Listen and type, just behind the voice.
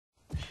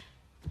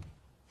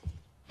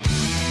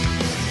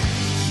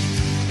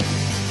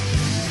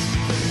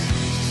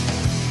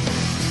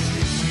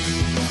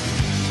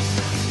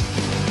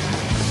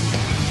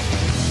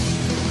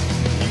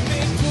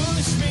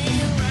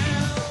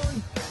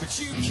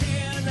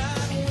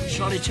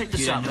Shawnee, check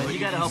this out, man. You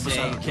gotta help us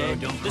out, okay?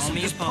 Don't call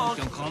me a punk.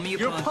 Don't call me a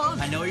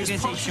punk. I know you're gonna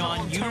say,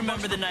 Sean, you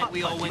remember the night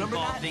we all went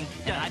golfing,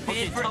 and I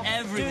paid for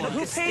everyone.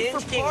 Who paid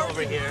for parking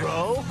over here?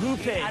 Bro, who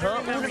paid? I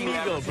don't remember Amigo,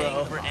 you ever bro.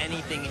 paying for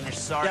anything in your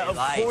sorry Yeah, of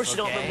life, course you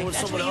don't remember when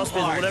someone else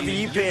pays. Whatever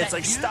you pay, it's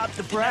like, stop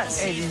the press.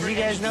 Hey, did you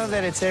guys know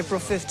that it's April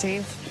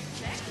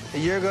 15th? A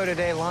year ago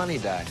today, Lonnie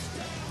died.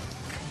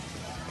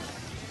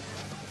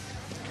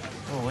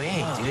 Oh,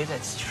 wait, dude,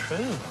 that's true.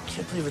 I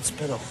can't believe it's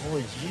been a whole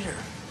year.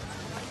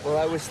 Well,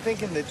 I was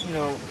thinking that, you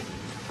know,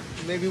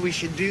 maybe we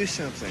should do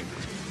something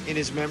in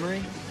his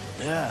memory.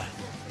 Yeah.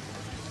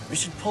 We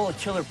should pull a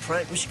killer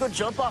prank. We should go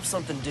jump off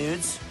something,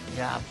 dudes.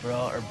 Yeah,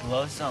 bro, or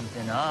blow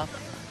something up.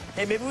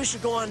 Hey, maybe we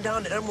should go on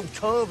down to Emerald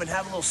Cove and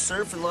have a little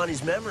surf in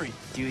Lonnie's memory.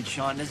 Dude,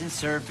 Sean doesn't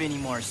surf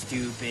anymore,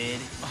 stupid.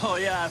 Oh,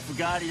 yeah, I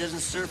forgot he doesn't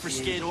surf or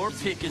skate or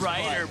pick his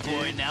Writer butt,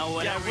 boy, dude. now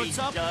whatever yeah, what's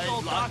he up, does,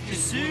 old lock Dr.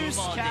 his room Seuss,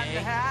 all Cat in day.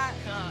 the Hat?